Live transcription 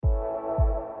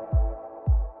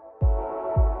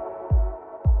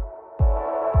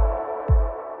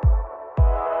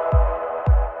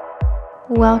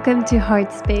Welcome to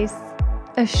Heart Space,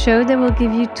 a show that will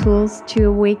give you tools to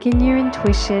awaken your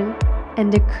intuition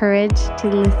and the courage to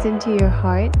listen to your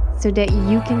heart so that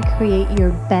you can create your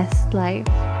best life.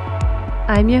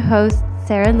 I'm your host,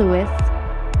 Sarah Lewis,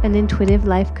 an intuitive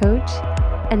life coach,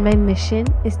 and my mission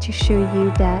is to show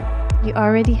you that you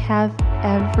already have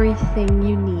everything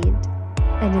you need,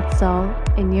 and it's all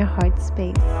in your heart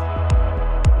space.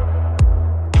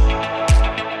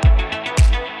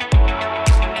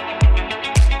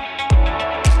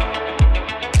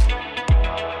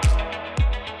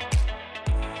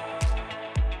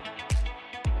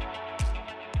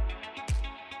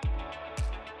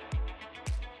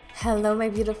 Hello, my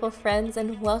beautiful friends,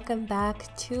 and welcome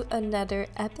back to another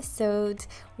episode.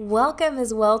 Welcome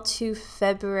as well to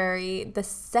February, the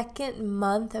second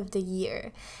month of the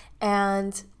year.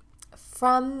 And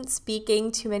from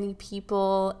speaking to many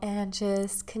people and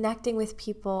just connecting with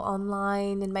people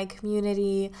online in my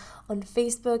community, on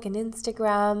Facebook and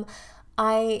Instagram,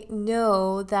 I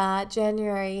know that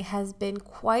January has been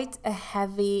quite a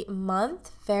heavy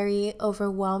month, very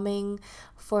overwhelming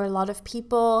for a lot of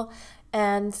people.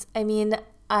 And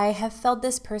I have felt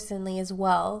this personally as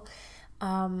well.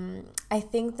 I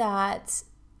think that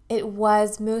it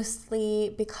was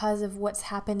mostly because of what's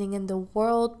happening in the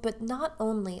world, but not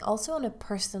only, also on a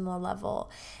personal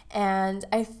level. And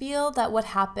I feel that what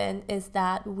happened is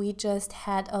that we just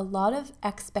had a lot of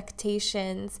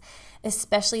expectations,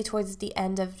 especially towards the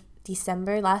end of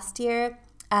December last year,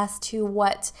 as to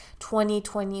what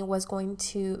 2020 was going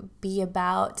to be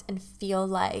about and feel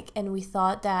like. And we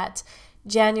thought that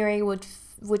January would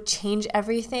change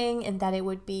everything and that it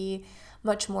would be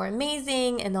much more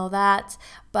amazing and all that.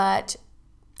 But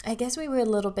I guess we were a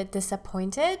little bit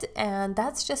disappointed. And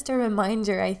that's just a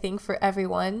reminder, I think, for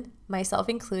everyone, myself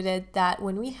included, that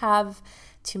when we have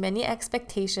too many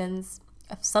expectations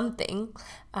of something,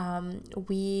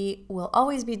 we will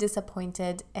always be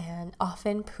disappointed and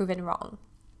often proven wrong.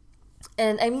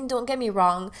 And don't get me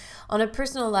wrong, on a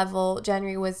personal level,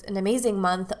 January was an amazing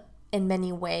month in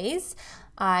many ways.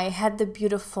 I had the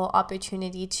beautiful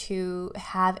opportunity to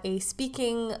have a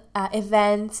speaking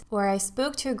event where I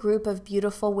spoke to a group of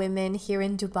beautiful women here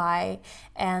in Dubai,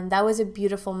 and that was a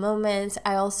beautiful moment.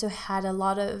 I also had a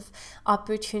lot of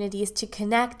opportunities to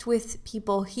connect with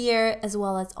people here as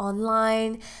well as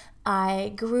online.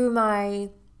 I grew my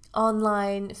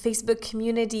online Facebook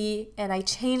community and I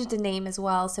changed the name as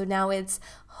well. So now it's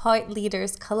Heart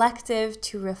Leaders Collective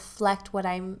to reflect what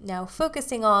I'm now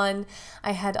focusing on.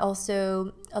 I had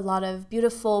also a lot of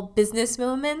beautiful business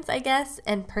moments, I guess,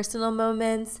 and personal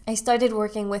moments. I started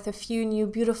working with a few new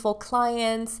beautiful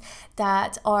clients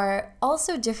that are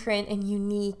also different and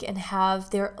unique and have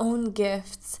their own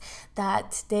gifts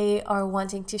that they are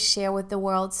wanting to share with the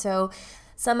world. So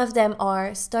some of them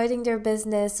are starting their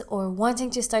business or wanting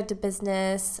to start the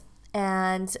business,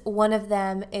 and one of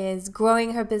them is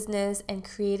growing her business and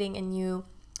creating a new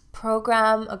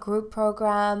program, a group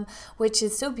program, which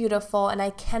is so beautiful, and I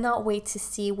cannot wait to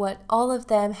see what all of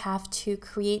them have to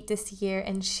create this year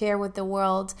and share with the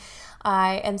world.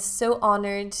 I am so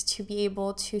honored to be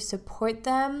able to support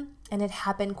them, and it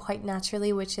happened quite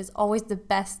naturally, which is always the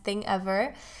best thing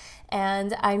ever.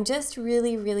 And I'm just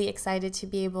really, really excited to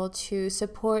be able to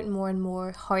support more and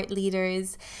more heart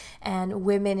leaders and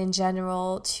women in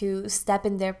general to step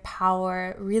in their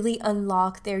power, really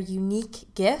unlock their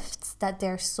unique gifts that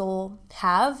their soul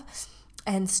have,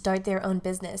 and start their own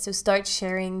business. So start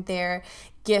sharing their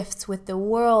gifts with the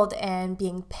world and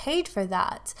being paid for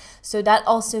that. So that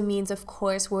also means, of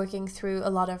course, working through a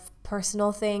lot of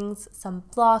personal things, some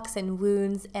blocks and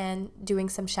wounds, and doing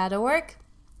some shadow work,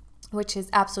 which is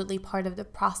absolutely part of the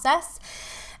process.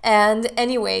 And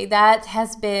anyway, that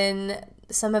has been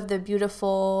some of the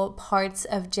beautiful parts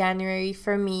of January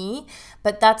for me,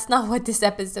 but that's not what this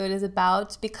episode is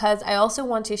about, because I also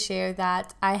want to share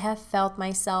that I have felt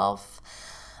myself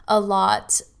a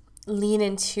lot lean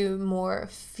into more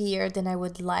fear than I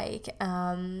would like.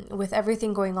 With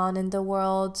everything going on in the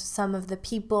world, some of the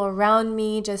people around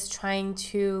me just trying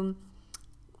to,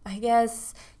 I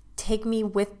guess, take me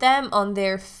with them on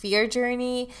their fear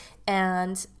journey,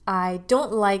 and I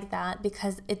don't like that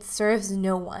because it serves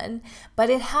no one.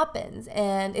 But it happens,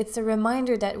 and it's a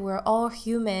reminder that we're all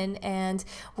human and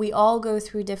we all go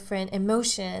through different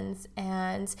emotions,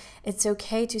 and it's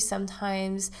okay to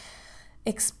sometimes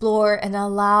explore and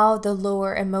allow the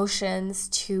lower emotions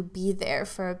to be there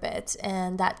for a bit.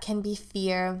 And that can be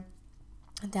fear,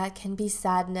 that can be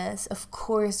sadness, of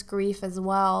course, grief as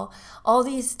well. All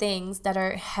these things that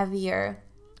are heavier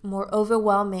more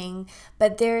overwhelming,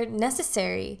 but they're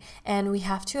necessary and we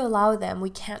have to allow them. We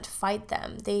can't fight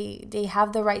them. They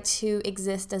have the right to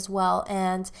exist as well.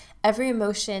 And every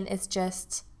emotion is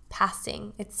just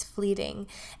passing, it's fleeting.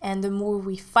 And the more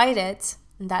we fight it,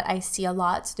 that I see a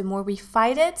lot, the more we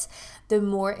fight it, the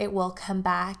more it will come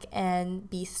back and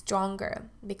be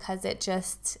stronger, because it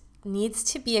just needs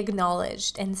to be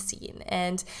acknowledged and seen.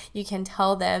 And you can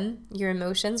tell them your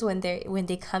emotions when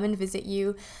they come and visit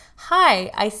you. Hi,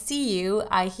 I see you,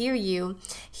 I hear you.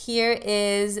 Here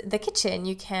is the kitchen.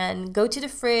 You can go to the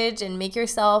fridge and make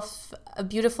yourself a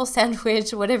beautiful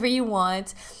sandwich, whatever you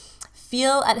want.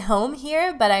 Feel at home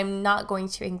here, but I'm not going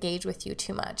to engage with you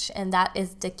too much. And that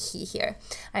is the key here.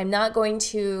 I'm not going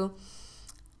to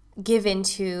give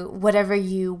into whatever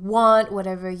you want,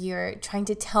 whatever you're trying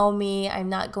to tell me. I'm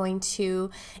not going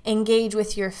to engage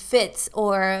with your fits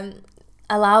or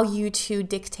allow you to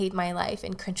dictate my life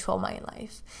and control my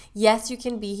life. Yes, you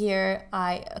can be here.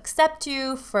 I accept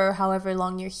you for however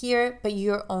long you're here, but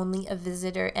you're only a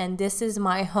visitor and this is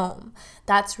my home.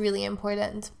 That's really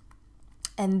important.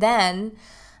 And then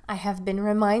I have been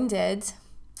reminded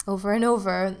over and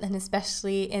over, and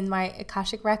especially in my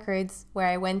Akashic records where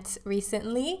I went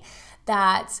recently,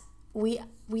 that we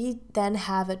then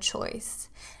have a choice.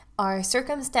 Our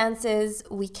circumstances,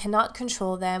 we cannot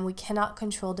control them. We cannot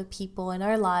control the people in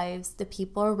our lives, the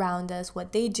people around us,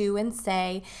 what they do and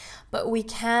say, but we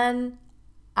can,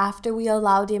 after we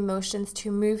allow the emotions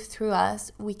to move through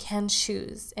us, we can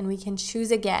choose, and we can choose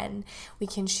again. We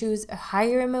can choose a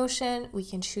higher emotion. We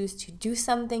can choose to do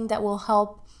something that will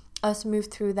help us move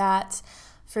through that.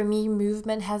 For me,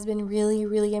 movement has been really,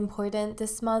 really important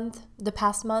this month, the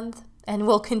past month, and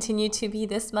will continue to be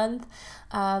this month,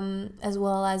 as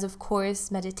well as, of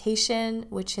course, meditation,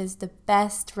 which is the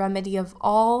best remedy of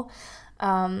all.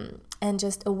 And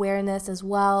just awareness as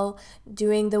well,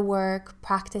 doing the work,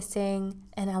 practicing,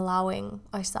 and allowing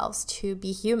ourselves to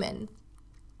be human.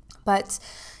 But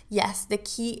yes, the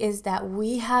key is that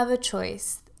we have a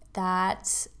choice,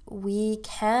 that we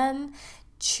can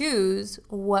choose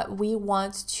what we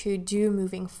want to do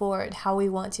moving forward, how we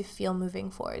want to feel moving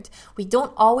forward. We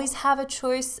don't always have a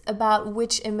choice about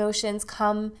which emotions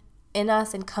come in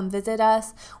us and come visit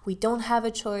us. We don't have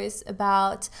a choice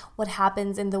about what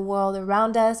happens in the world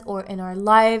around us or in our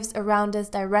lives around us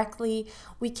directly.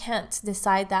 We can't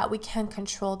decide that. We can't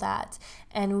control that.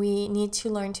 And we need to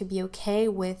learn to be okay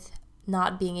with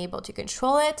not being able to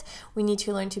control it. We need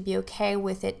to learn to be okay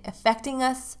with it affecting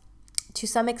us to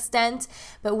some extent,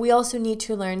 but we also need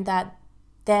to learn that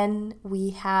then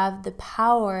we have the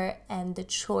power and the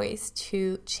choice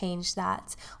to change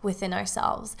that within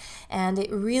ourselves. And it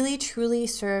really, truly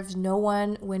serves no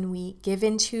one when we give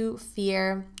into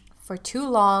fear for too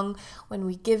long, when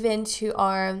we give into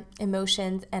our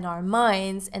emotions and our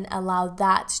minds and allow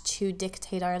that to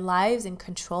dictate our lives and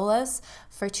control us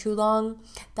for too long.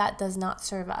 That does not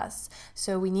serve us.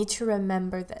 So we need to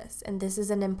remember this, and this is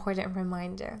an important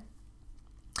reminder.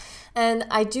 And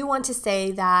I do want to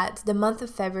say that the month of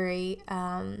February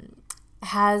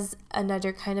has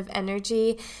another kind of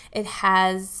energy. It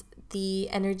has the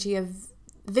energy of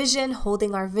vision,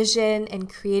 holding our vision and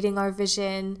creating our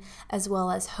vision, as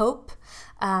well as hope.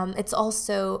 It's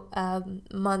also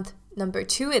month number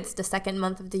 2. It's the second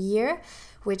month of the year,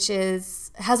 which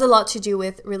has a lot to do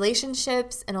with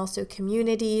relationships and also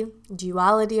community,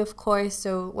 duality, of course.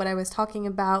 So what I was talking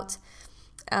about,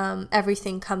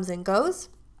 everything comes and goes.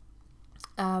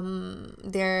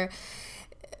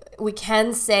 We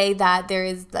can say that there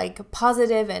is like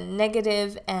positive and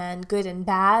negative and good and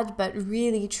bad, but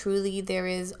really, truly, there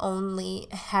is only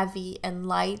heavy and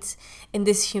light in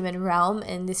this human realm,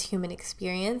 in this human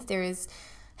experience. There is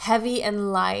heavy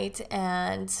and light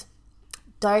and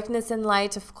darkness and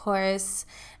light, of course,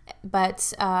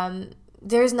 but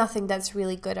there's nothing that's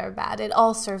really good or bad. It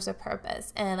all serves a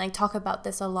purpose. And I talk about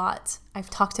this a lot.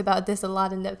 I've talked about this a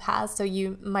lot in the past, so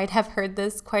you might have heard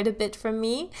this quite a bit from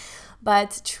me.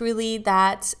 But truly,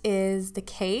 that is the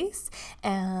case.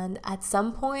 And at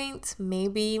some point,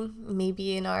 maybe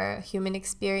in our human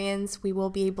experience, we will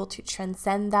be able to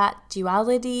transcend that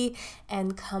duality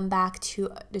and come back to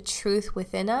the truth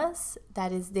within us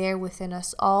that is there within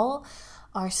us all,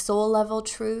 our soul level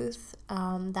truth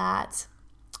that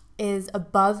is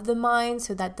above the mind,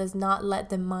 so that does not let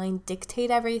the mind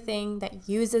dictate everything, that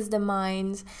uses the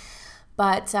mind.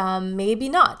 But maybe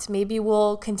not. Maybe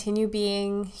we'll continue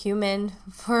being human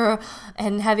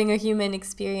and having a human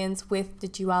experience with the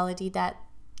duality that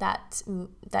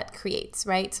creates,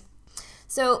 right?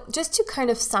 So just to kind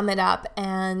of sum it up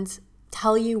and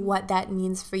tell you what that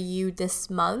means for you this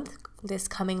month, this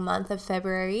coming month of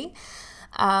February.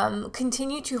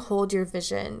 Continue to hold your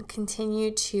vision.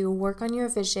 Continue to work on your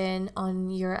vision, on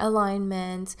your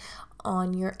alignment,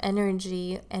 on your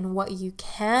energy, and what you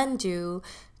can do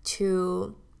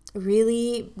to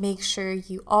really make sure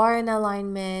you are in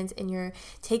alignment and you're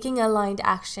taking aligned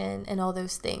action and all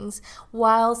those things,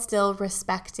 while still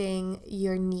respecting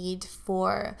your need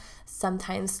for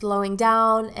sometimes slowing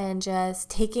down and just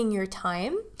taking your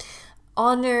time.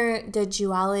 Honor the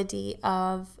duality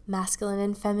of masculine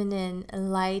and feminine,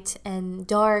 light and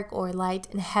dark, or light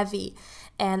and heavy,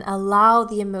 and allow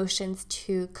the emotions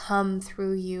to come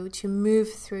through you, to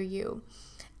move through you.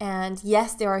 And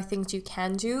yes, there are things you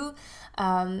can do.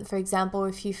 For example,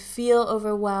 if you feel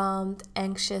overwhelmed,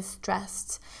 anxious,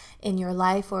 stressed in your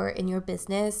life or in your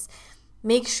business,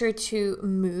 make sure to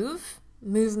move.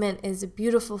 Movement is a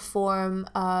beautiful form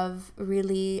of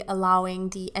really allowing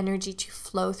the energy to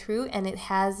flow through, and it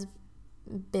has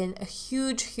been a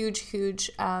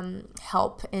huge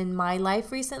help in my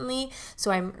life recently. So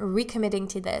I'm recommitting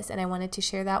to this, and I wanted to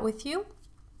share that with you.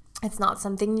 It's not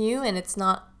something new, and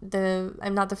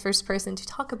I'm not the first person to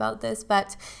talk about this,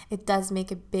 but it does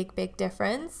make a big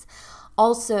difference.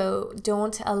 Also,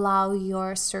 don't allow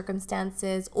your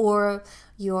circumstances or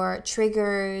your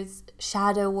triggers,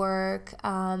 shadow work,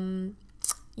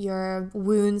 your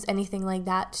wounds, anything like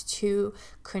that to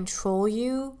control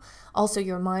you. Also,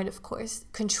 your mind, of course,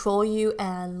 control you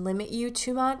and limit you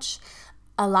too much.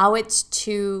 Allow it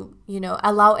to,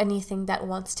 allow anything that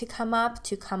wants to come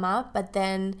up, but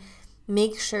then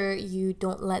make sure you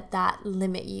don't let that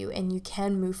limit you and you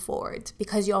can move forward,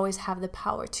 because you always have the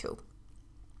power to.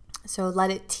 So let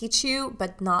it teach you,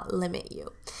 but not limit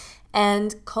you.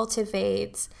 And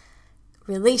cultivate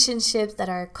relationships that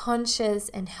are conscious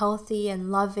and healthy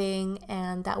and loving,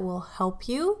 and that will help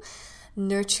you.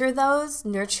 Nurture those.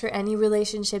 Nurture any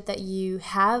relationship that you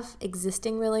have,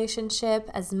 existing relationship,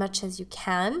 as much as you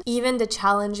can. Even the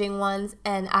challenging ones,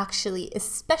 and actually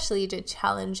especially the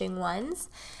challenging ones.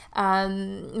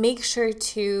 Make sure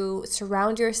to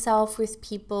surround yourself with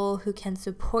people who can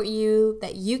support you,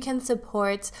 that you can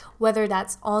support, whether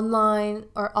that's online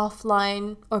or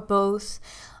offline or both.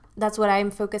 That's what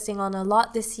I'm focusing on a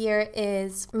lot this year,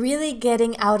 is really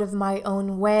getting out of my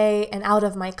own way and out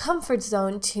of my comfort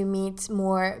zone to meet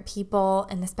more people,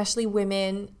 and especially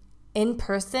women, in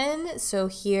person. So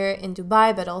here in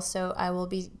Dubai, but also I will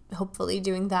be hopefully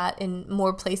doing that in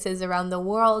more places around the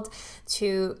world,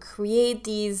 to create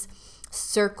these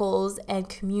circles and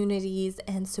communities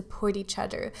and support each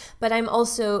other. But I'm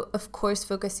also, of course,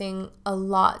 focusing a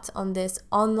lot on this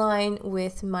online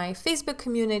with my Facebook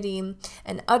community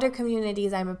and other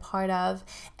communities I'm a part of,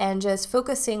 and just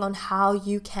focusing on how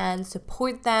you can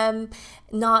support them,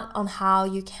 not on how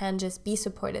you can just be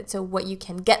supported, so what you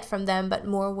can get from them, but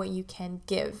more what you can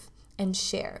give and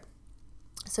share.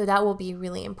 So that will be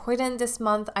really important this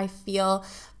month, I feel,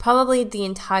 probably the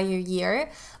entire year,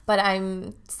 but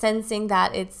I'm sensing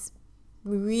that it's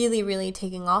really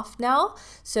taking off now.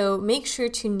 So make sure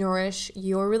to nourish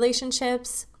your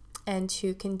relationships and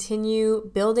to continue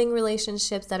building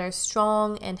relationships that are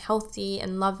strong and healthy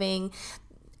and loving,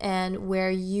 and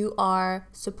where you are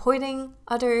supporting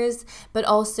others, but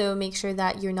also make sure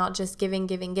that you're not just giving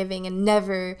and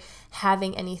never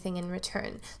having anything in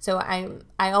return. So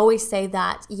I always say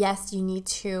that, yes, you need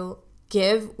to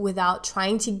give without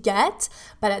trying to get,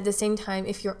 but at the same time,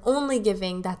 if you're only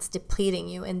giving, that's depleting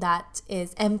you, and that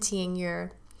is emptying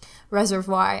your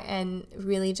reservoir and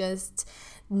really just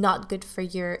not good for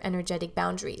your energetic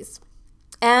boundaries.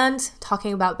 And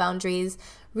talking about boundaries,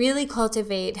 really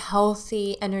cultivate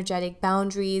healthy, energetic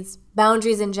boundaries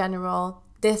in general,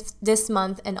 this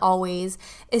month and always,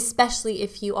 especially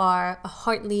if you are a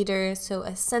heart leader, so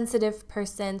a sensitive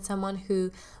person, someone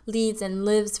who leads and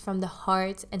lives from the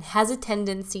heart and has a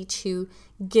tendency to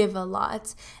give a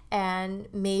lot and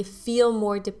may feel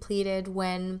more depleted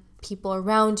when people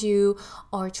around you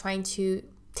are trying to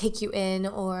take you in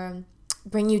or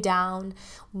bring you down,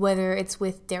 whether it's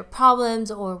with their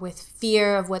problems or with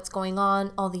fear of what's going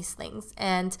on, all these things.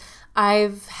 And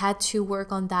I've had to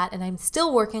work on that, and I'm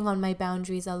still working on my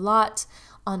boundaries a lot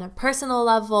on a personal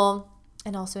level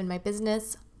and also in my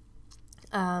business.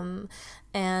 And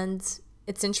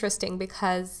it's interesting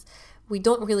because we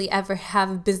don't really ever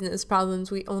have business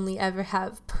problems. We only ever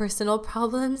have personal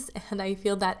problems. And I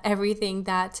feel that everything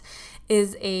that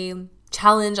is a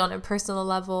challenge on a personal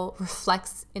level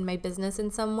reflects in my business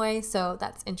in some way. So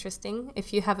that's interesting.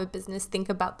 If you have a business, think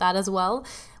about that as well.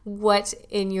 What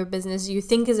in your business you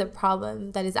think is a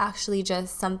problem that is actually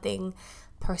just something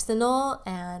personal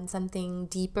and something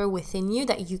deeper within you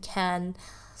that you can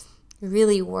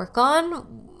really work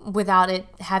on without it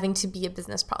having to be a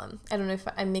business problem. I don't know if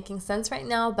I'm making sense right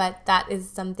now, but that is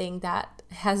something that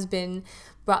has been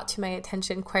brought to my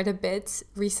attention quite a bit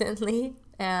recently,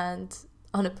 and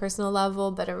on a personal level,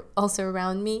 but also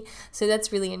around me. So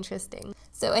that's really interesting.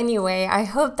 So anyway, I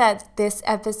hope that this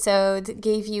episode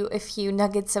gave you a few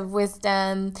nuggets of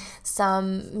wisdom,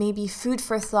 some maybe food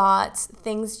for thought,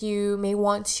 things you may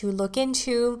want to look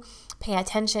into, pay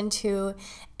attention to,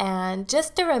 and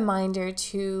just a reminder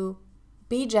to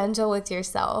be gentle with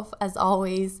yourself. As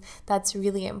always, that's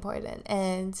really important.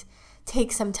 And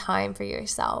take some time for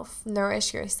yourself,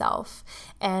 nourish yourself,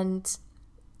 and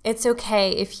it's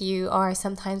okay if you are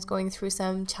sometimes going through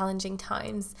some challenging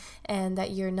times and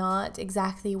that you're not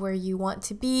exactly where you want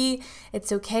to be.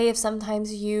 It's okay if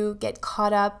sometimes you get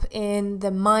caught up in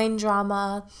the mind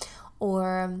drama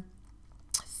or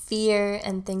fear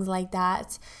and things like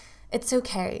that. It's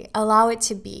okay. Allow it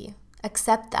to be.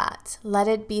 Accept that. Let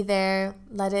it be there.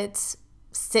 Let it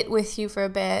sit with you for a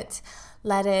bit.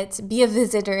 Let it be a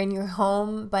visitor in your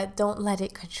home, but don't let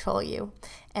it control you.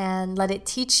 And let it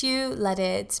teach you, let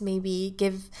it maybe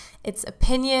give its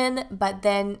opinion, but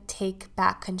then take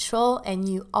back control. And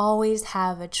you always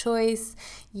have a choice.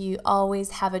 You always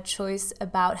have a choice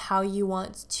about how you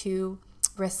want to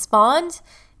respond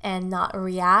and not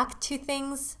react to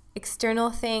things, external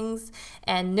things.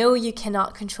 And no, you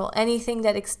cannot control anything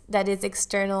that is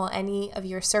external, any of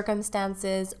your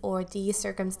circumstances or the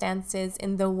circumstances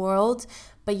in the world,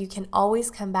 but you can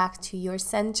always come back to your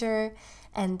center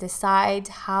and decide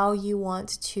how you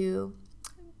want to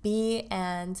be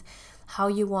and how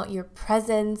you want your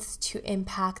presence to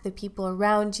impact the people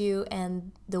around you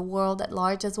and the world at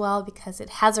large as well, because it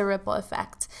has a ripple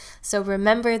effect. So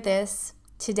remember this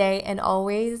today and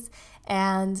always,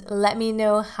 and let me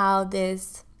know how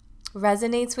this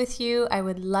resonates with you. I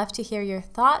would love to hear your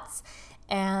thoughts,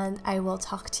 and I will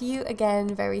talk to you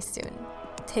again very soon.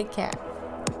 Take care.